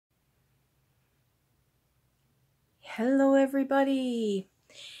Hello everybody,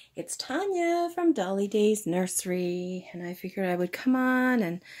 it's Tanya from Dolly Days Nursery, and I figured I would come on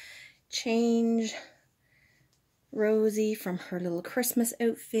and change Rosie from her little Christmas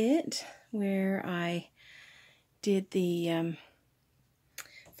outfit where I did the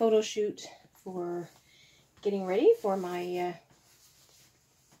photo shoot for getting ready for my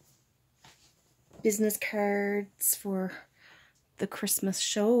business cards for the Christmas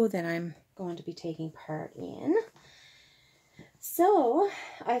show that I'm going to be taking part in. So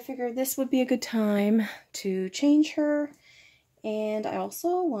I figured this would be a good time to change her, and I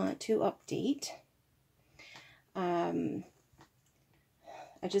also want to update. I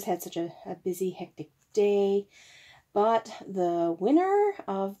just had such a busy, hectic day, but the winner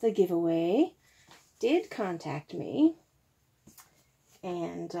of the giveaway did contact me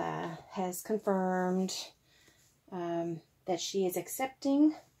and has confirmed that she is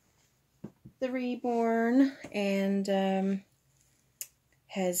accepting the reborn and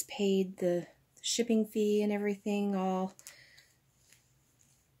has paid the shipping fee and everything all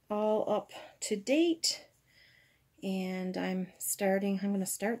up to date. And I'm going to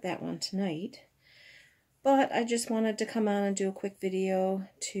start that one tonight. But I just wanted to come on and do a quick video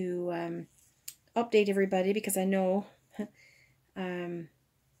to update everybody, because I know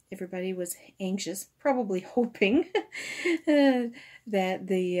everybody was anxious, probably hoping that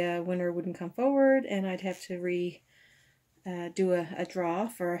the winner wouldn't come forward and I'd have to do a draw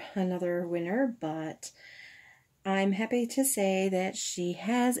for another winner. But I'm happy to say that she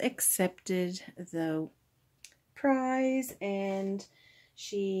has accepted the prize, and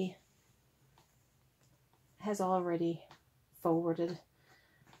she has already forwarded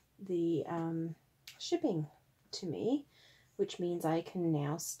the shipping to me, which means I can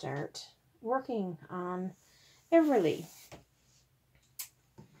now start working on Everly.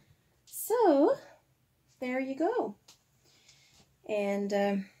 So there you go. And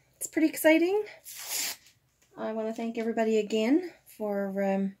it's pretty exciting. I want to thank everybody again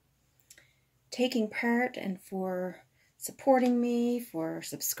for taking part and for supporting me, for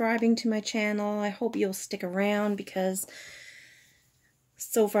subscribing to my channel. I hope you'll stick around, because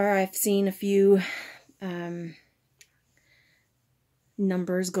so far I've seen a few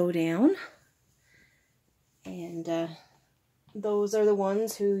numbers go down, and those are the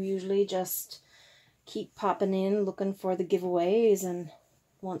ones who usually just keep popping in looking for the giveaways, and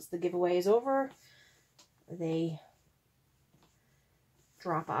once the giveaway is over they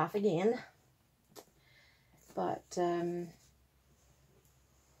drop off again. But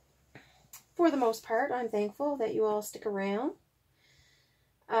for the most part, I'm thankful that you all stick around.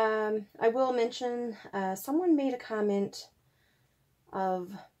 I will mention, someone made a comment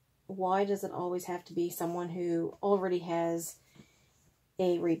of, why does it always have to be someone who already has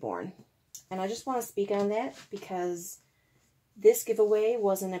a reborn? And I just want to speak on that, because this giveaway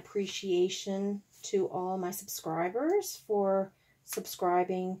was an appreciation to all my subscribers for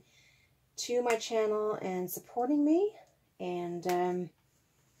subscribing to my channel and supporting me. And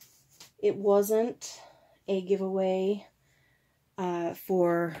it wasn't a giveaway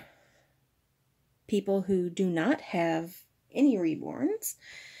for people who do not have any reborns.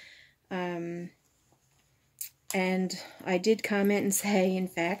 And I did comment and say, in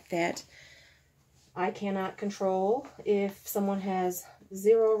fact, that I cannot control if someone has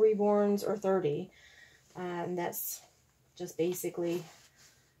 0 reborns or 30. And that's just basically,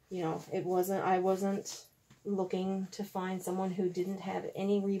 you know, I wasn't looking to find someone who didn't have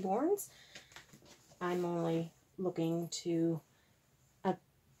any reborns. I'm only looking to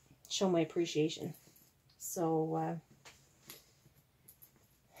show my appreciation. So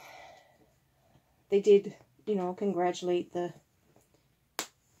they did, you know, congratulate the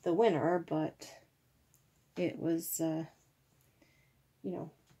winner, but it was, you know,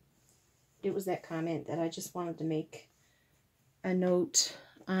 it was that comment that I just wanted to make a note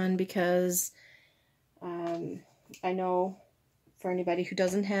on, because I know for anybody who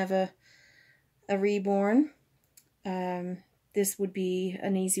doesn't have a reborn, this would be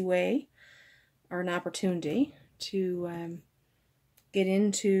an easy way or an opportunity to get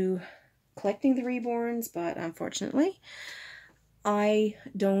into collecting the reborns. But unfortunately, I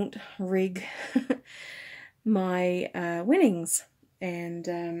don't rig my winnings,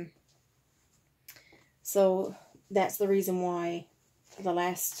 and so that's the reason why the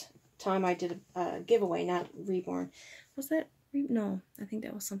last time I did a giveaway, not reborn, was that no, I think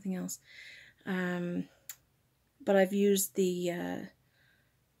that was something else, but I've used the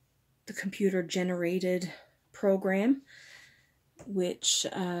computer generated program, which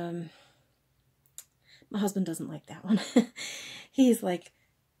my husband doesn't like that one. He's like,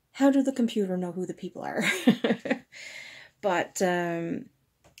 how do the computer know who the people are? But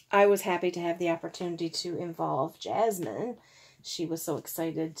I was happy to have the opportunity to involve Jasmine. She was so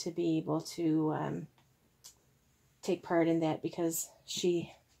excited to be able to take part in that because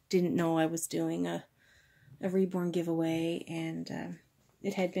she didn't know I was doing a reborn giveaway, and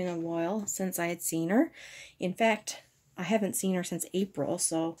it had been a while since I had seen her. In fact, I haven't seen her since April,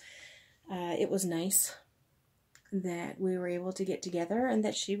 so it was nice that we were able to get together and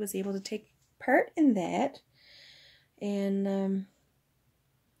that she was able to take part in that. And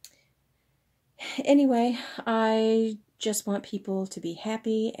anyway, I just want people to be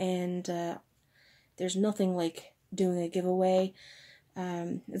happy, and there's nothing like doing a giveaway.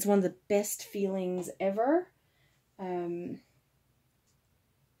 It's one of the best feelings ever,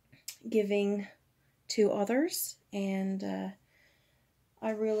 giving to others, and I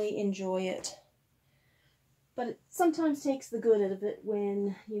really enjoy it. But it sometimes takes the good out of it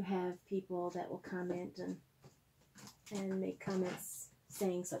when you have people that will comment and make comments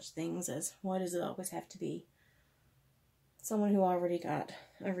saying such things as, why does it always have to be someone who already got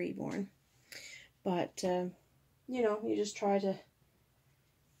a reborn? But, you know, you just try to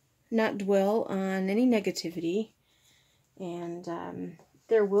not dwell on any negativity, and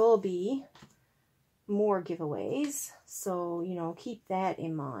there will be more giveaways, so, you know, keep that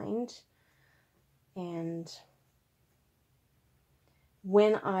in mind. And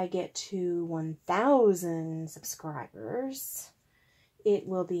when I get to 1,000 subscribers, it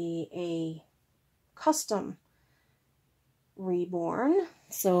will be a custom reborn.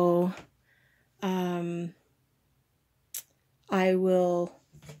 So I will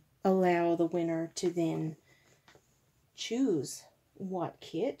allow the winner to then choose what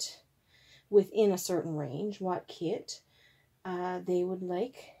kit, within a certain range, what kit they would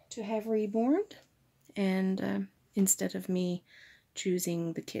like to have reborn, and instead of me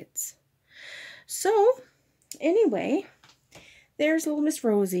choosing the kits. So anyway, there's little Miss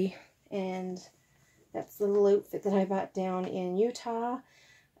Rosie, and that's the little outfit that I bought down in Utah.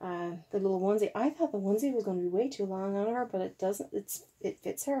 The little onesie. I thought the onesie was going to be way too long on her, but it doesn't. It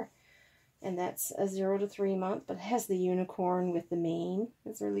fits her. And that's a 0 to 3 month, but it has the unicorn with the mane.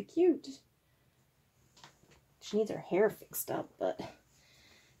 It's really cute. She needs her hair fixed up, but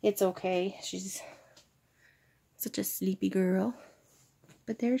it's okay. She's such a sleepy girl.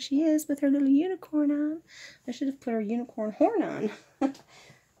 But there she is with her little unicorn on. I should have put her unicorn horn on.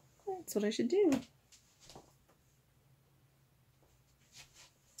 That's what I should do.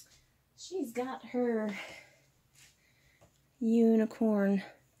 She's got her unicorn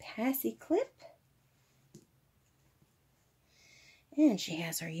passy clip. And she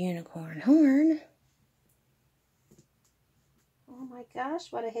has her unicorn horn. Oh my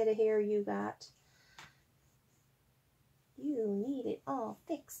gosh, what a head of hair you got. You need it all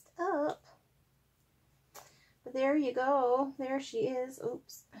fixed up. But there you go. There she is.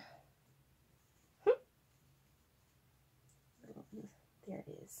 Oops. There it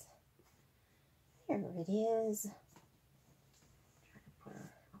is. There it is. Try to put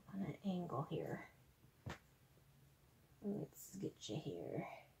her up on an angle here. Let's get you here.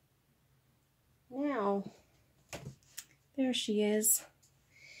 Now, there she is.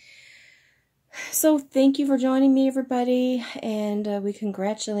 So thank you for joining me, everybody, and we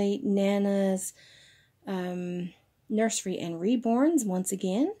congratulate Nana's Nursery and Reborns once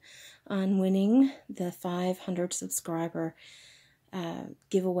again on winning the 500 subscriber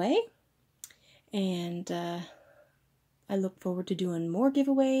giveaway, and I look forward to doing more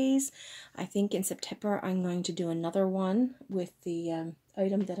giveaways. I think in September I'm going to do another one with the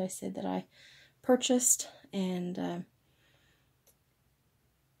item that I said that I purchased, and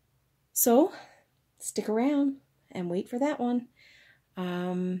so stick around and wait for that one.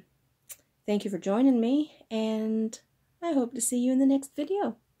 Thank you for joining me, and I hope to see you in the next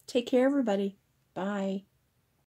video. Take care, everybody. Bye.